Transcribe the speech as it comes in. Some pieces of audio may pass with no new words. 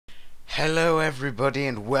Hello everybody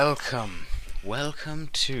and welcome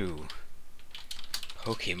to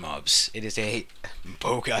Pokemobs. It is a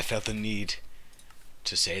I felt the need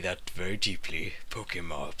to say that very deeply.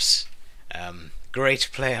 Pokemobs. Great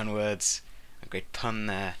play on words, a great pun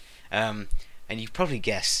there. And you probably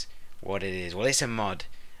guess what it is. Well, it's a mod,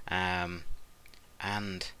 and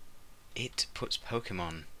it puts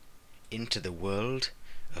Pokemon into the world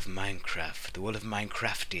of Minecraft. The world of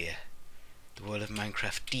Minecraftia. The world of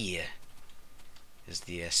Minecraftia is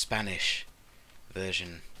the Spanish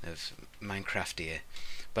version of Minecraftia.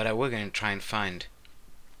 But we're going to try and find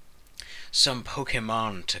some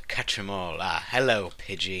Pokemon to catch them all. Hello,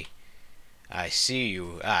 Pidgey. I see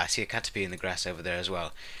you. I see a Caterpie in the grass over there as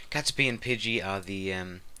well. Caterpie and Pidgey are the,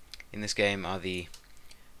 in this game, are the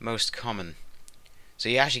most common. So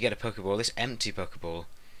you actually get a Pokeball. This empty Pokeball,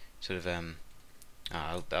 sort of,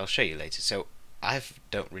 I'll show you later. So I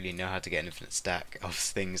don't really know how to get an infinite stack of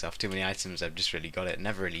things off too many items. I've just really got it.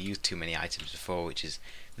 Never really used too many items before, which is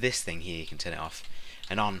this thing here. You can turn it off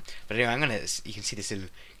and on. But anyway, you can see this little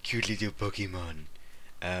cute little Pokemon.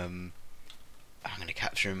 I'm gonna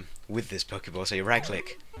capture him with this Pokeball. So you right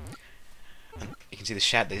click, and you can see the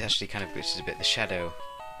shadow. There's actually kind of, which is a bit the shadow.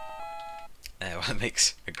 Well, it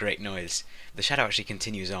makes a great noise. The shadow actually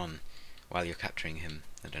continues on while you're capturing him.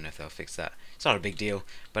 I don't know if they'll fix that. It's not a big deal,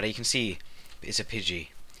 but you can see it's a Pidgey,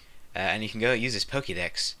 and you can go use this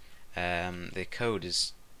Pokédex. The code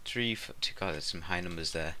is God, there's some high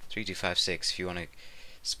numbers there. 3256. If you want to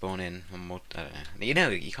spawn in one more, I don't know. You know,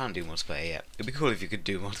 you can't do multiplayer yet. It'd be cool if you could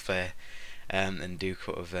do multiplayer, and do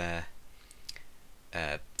sort of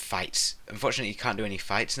fights. Unfortunately, you can't do any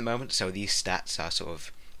fights at the moment, so these stats are sort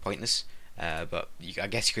of pointless. But I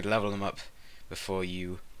guess you could level them up before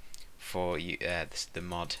the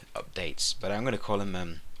mod updates. But I'm going to call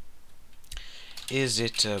him. Is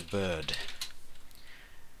it a bird?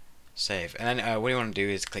 Save. And then what you want to do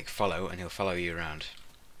is click follow, and he'll follow you around.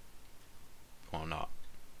 Or not.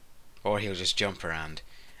 Or he'll just jump around,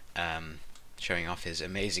 showing off his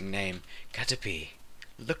amazing name. Caterpie.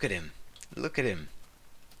 Look at him. Look at him.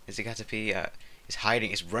 Is it Caterpie? He's hiding.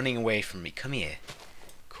 He's running away from me. Come here.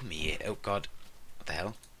 Come here. Oh God. What the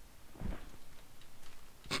hell?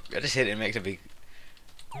 I just hit it and it makes a big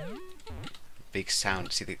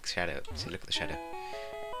sound. See the shadow. See, look at the shadow.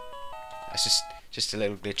 That's just a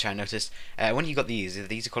little glitch I noticed. When you got these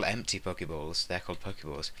are called empty Pokeballs. They're called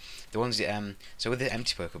Pokeballs. The ones so with the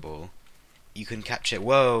empty Pokeball, you can capture.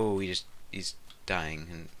 Whoa! He's dying,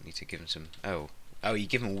 and you need to give him some. Oh, you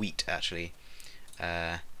give him wheat actually,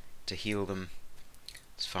 to heal them.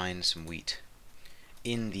 Let's find some wheat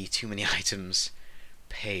in the too many items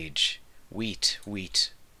page. Wheat.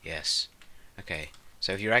 Yes. Okay.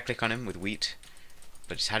 So if you right click on him with wheat,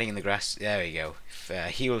 but he's hiding in the grass, there we go.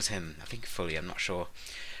 Heals him, I think fully, I'm not sure.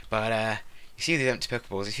 But you see these empty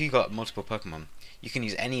Pokeballs, if you've got multiple Pokemon, you can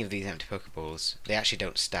use any of these empty Pokeballs. They actually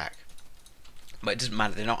don't stack. But it doesn't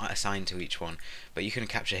matter, they're not assigned to each one. But you can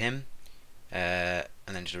capture him, and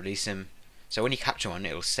then just release him. So when you capture one,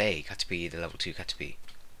 it'll say Caterpie, the level 2 Caterpie.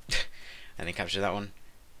 And then capture that one.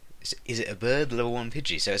 Is it a bird? Level 1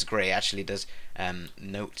 Pidgey. So it's great, it actually does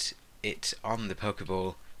note it on the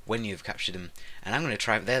Pokeball when you've captured them. And I'm going to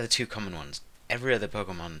try, they're the two common ones. Every other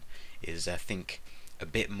Pokemon is, I think, a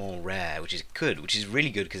bit more rare, which is good, which is really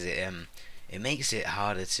good, because it makes it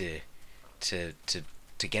harder to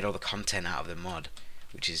get all the content out of the mod,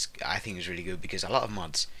 which is, I think, is really good, because a lot of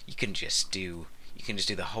mods you can just do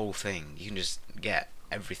the whole thing. You can just get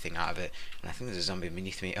everything out of it. And I think there's a zombie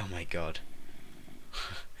beneath me. Oh my God.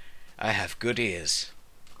 I have good ears.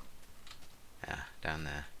 Down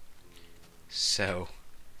there. So,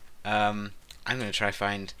 I'm going to try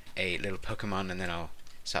find a little Pokemon, and then I'll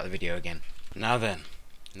start the video again. Now then,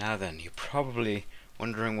 you're probably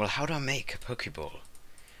wondering, well, how do I make a Pokeball?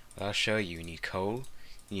 Well, I'll show you. You need coal,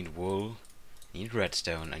 you need wool, you need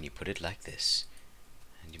redstone, and you put it like this.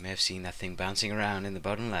 And you may have seen that thing bouncing around in the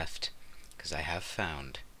bottom left, because I have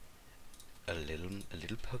found a little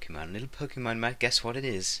Pokemon. A little Pokemon, might guess what it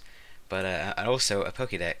is, but also a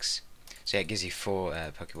Pokédex. So yeah, it gives you 4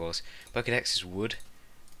 Pokeballs. Pokédex is wood,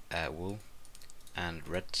 wool, and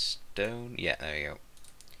redstone. Yeah, there you go.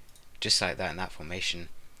 Just like that, in that formation,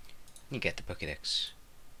 you get the Pokédex.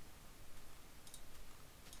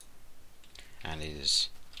 And it is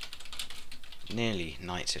nearly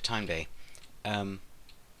night, so time day. And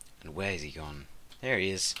where is he gone? There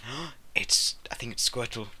he is. I think it's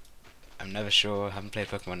Squirtle. I'm never sure. I haven't played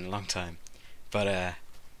Pokemon in a long time. But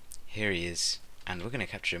here he is. And we're going to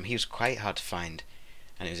capture him. He was quite hard to find,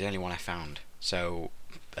 and it was the only one I found. So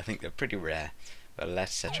I think they're pretty rare. But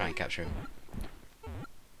let's try and capture him.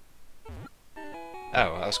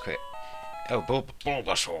 Oh, well, that was quick. Oh,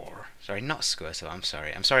 Bulbasaur. Sorry, not Squirtle. I'm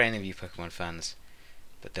sorry. I'm sorry, any of you Pokemon fans,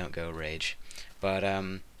 but don't go rage. But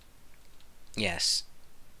yes.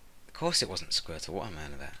 Of course, it wasn't Squirtle. What am I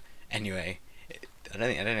on about? Anyway, I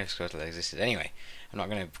don't know if Squirtle existed. Anyway, I'm not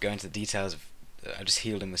going to go into the details of. I just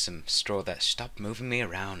healed him with some straw. That stop moving me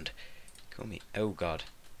around. Call me. Oh God.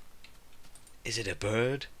 Is it a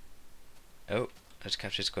bird? Oh, I just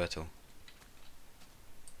captured Squirtle.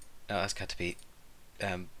 Oh, that's Caterpie.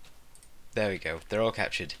 There we go. They're all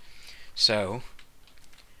captured. So,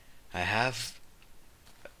 I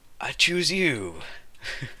choose you!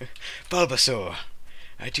 Bulbasaur!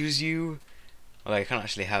 I choose you! Well, I can't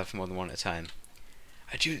actually have more than one at a time.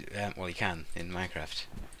 I choose... well, you can, in Minecraft.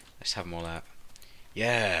 Let's have them all out.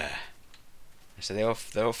 Yeah! So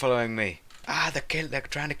they're all following me. Ah, they're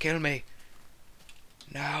trying to kill me!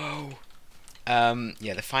 No!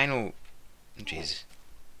 Yeah, the final... Jesus.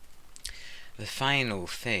 The final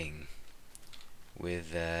thing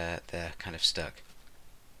with they're kind of stuck.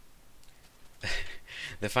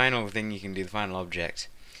 The final thing you can do, the final object,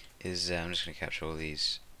 is I'm just going to capture all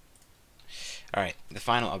these. Alright, the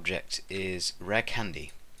final object is rare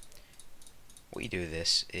candy. What you do with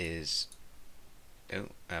this is... Oh,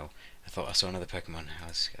 I thought I saw another Pokemon. I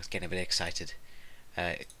was getting a bit excited.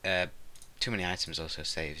 Too many items also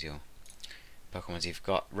saves your Pokemon. You've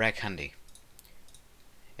got rare candy.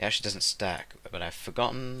 It actually doesn't stack, but I've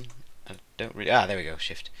forgotten. I don't really. Ah, there we go.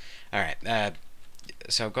 Shift. All right.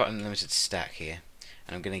 So I've got an unlimited stack here,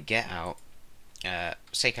 and I'm going to get out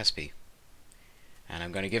say Caterpie, and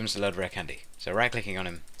I'm going to give him some load of rare candy. So right-clicking on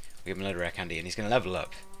him, we give him a load of rare candy, and he's going to level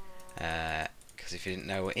up. Because if you didn't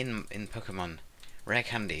know, in Pokemon, rare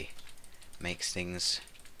candy makes things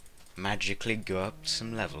magically go up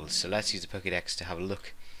some levels. So let's use the Pokédex to have a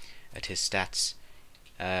look at his stats.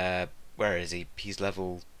 Where is he? He's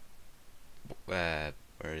level... where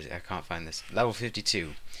is he? I can't find this. Level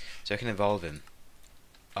 52. So I can evolve him.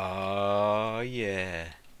 Oh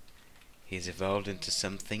yeah. He's evolved into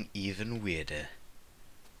something even weirder.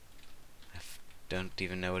 Don't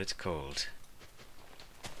even know what it's called.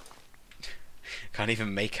 Can't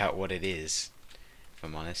even make out what it is, if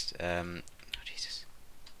I'm honest. Oh Jesus.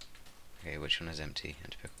 Okay, which one is empty?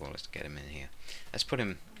 Empty Pokeball. Let's get him in here. Let's put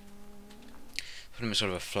him in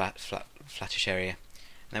sort of a flattish area,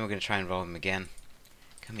 and then we're going to try and evolve him again.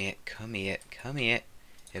 Come here, come here, come here.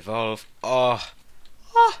 Evolve. Oh!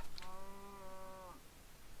 Oh!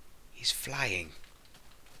 He's flying.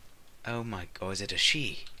 Oh my god, is it a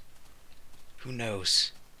she? Who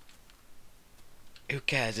knows? Who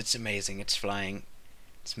cares? It's amazing. It's flying.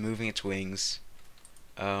 It's moving its wings.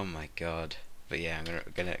 Oh my god. But yeah, I'm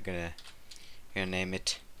gonna name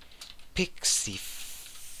it Pixie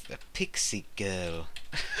Girl.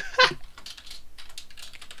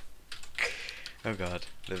 Oh god,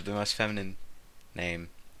 the most feminine name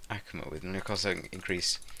I come up with, and of course I can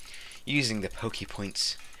increase using the Poke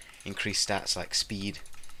Points, increase stats like speed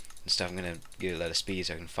and stuff. I'm gonna give it a load of speed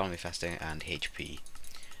so I can follow me faster, and HP,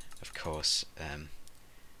 of course.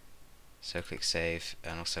 So click save,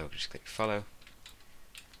 and also just click follow,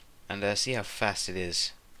 and see how fast it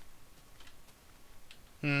is.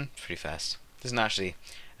 Pretty fast. Doesn't actually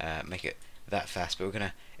make it that fast, but we're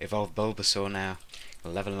gonna evolve Bulbasaur now.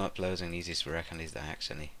 We'll level him up loads, and easiest rare candies that I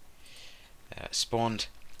accidentally spawned.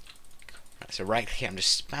 Right, so right click. I'm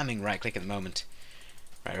just spamming right click at the moment.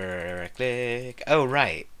 Right click. Oh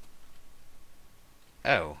right.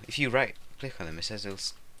 Oh, if you right click on them, it says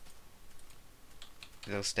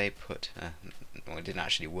they'll stay put. Well, it didn't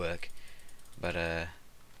actually work, but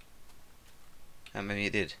maybe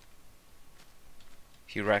it did.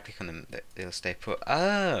 If you right click on them, they'll stay put.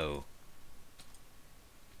 Oh!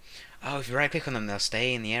 Oh, if you right click on them, they'll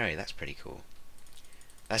stay in the area. That's pretty cool.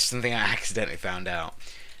 That's something I accidentally found out.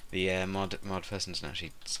 The mod person doesn't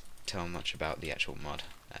actually tell much about the actual mod,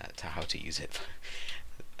 how to use it.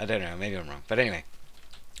 I don't know, maybe I'm wrong. But anyway,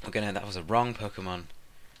 that was a wrong Pokemon.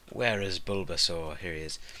 Where is Bulbasaur? Here he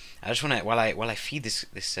is. I just want to, while I feed this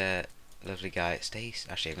lovely guy,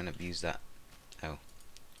 actually, I'm going to abuse that. Oh.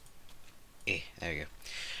 There we go.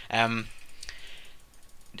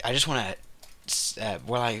 I just want to,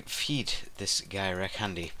 while I feed this guy rare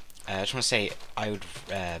candy, I just want to say I would,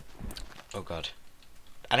 oh god,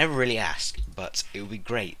 I never really asked, but it would be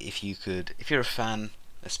great if you could, if you're a fan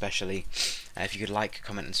especially, if you could like,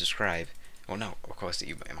 comment and subscribe. Well no, of course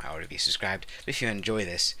you might already be subscribed, but if you enjoy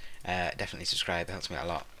this, definitely subscribe. It helps me out a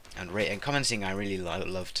lot. And commenting, I really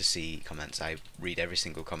love to see comments. I read every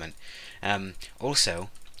single comment. Also,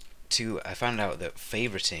 I found out that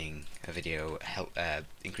favoriting a video helps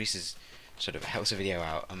a video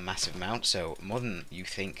out a massive amount, so more than you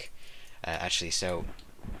think, actually. So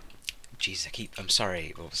jeez, I'm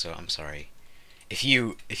sorry. Also, I'm sorry. If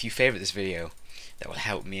you favorite this video, that will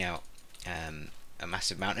help me out a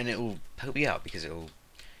massive amount, and it will help you out because it will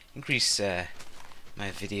increase my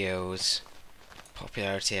videos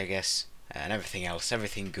popularity, I guess, and everything else,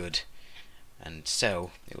 everything good, and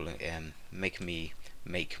so it will make me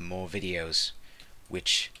make more videos,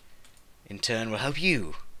 which in turn will help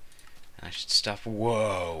you. And I should stop.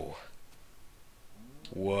 Whoa,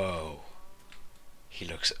 whoa, he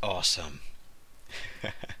looks awesome.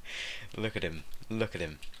 Look at him, look at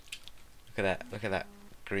him, look at that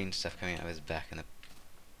green stuff coming out of his back, and the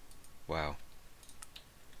wow.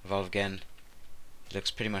 Evolve again. He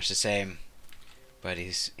looks pretty much the same, but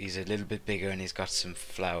he's a little bit bigger and he's got some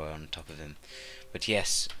flower on top of him. But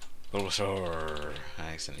yes, Bulbasaur.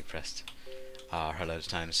 I accidentally pressed R a load of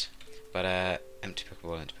times. But empty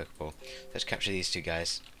Pokeball, empty Pokeball. Let's capture these two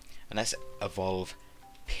guys, and let's evolve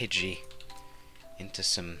Pidgey into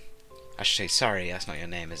some. I should say, sorry, that's not your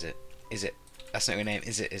name, is it? Is it? That's not your name,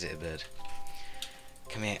 is it? Is it a bird?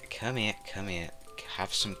 Come here, come here, come here.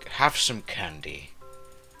 Have some candy.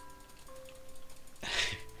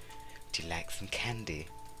 Do you like some candy?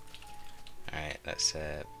 Alright, let's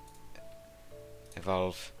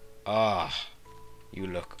evolve. Ah, you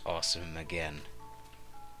look awesome again.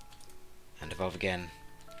 And evolve again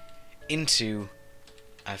into,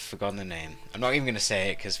 I've forgotten the name. I'm not even going to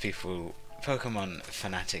say it because Pokemon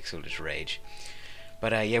fanatics will just rage.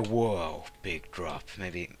 But yeah, whoa, big drop.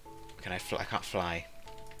 Maybe, can I fly? I can't fly.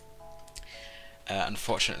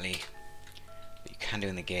 Unfortunately, you can do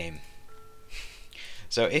in the game.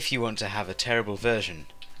 So if you want to have a terrible version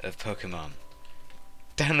of Pokemon,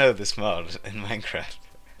 download this mod in Minecraft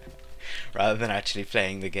rather than actually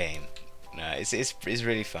playing the game. No, it's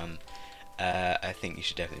really fun. I think you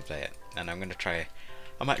should definitely play it, and I might try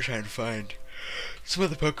and find some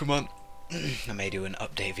other Pokemon. I may do an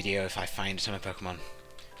update video if I find some other Pokemon.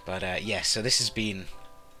 But yes, so this has been.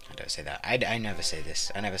 I don't say that. I never say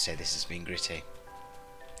this. I never say this has been gritty.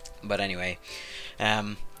 But anyway,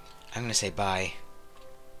 I'm gonna say bye,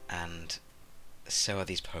 and so are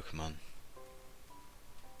these Pokemon.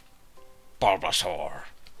 Bulbasaur.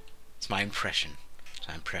 It's my impression. It's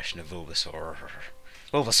my impression of Bulbasaur.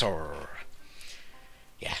 Bulbasaur.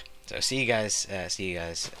 Yeah. So see you guys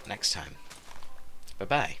next time. Bye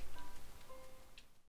bye.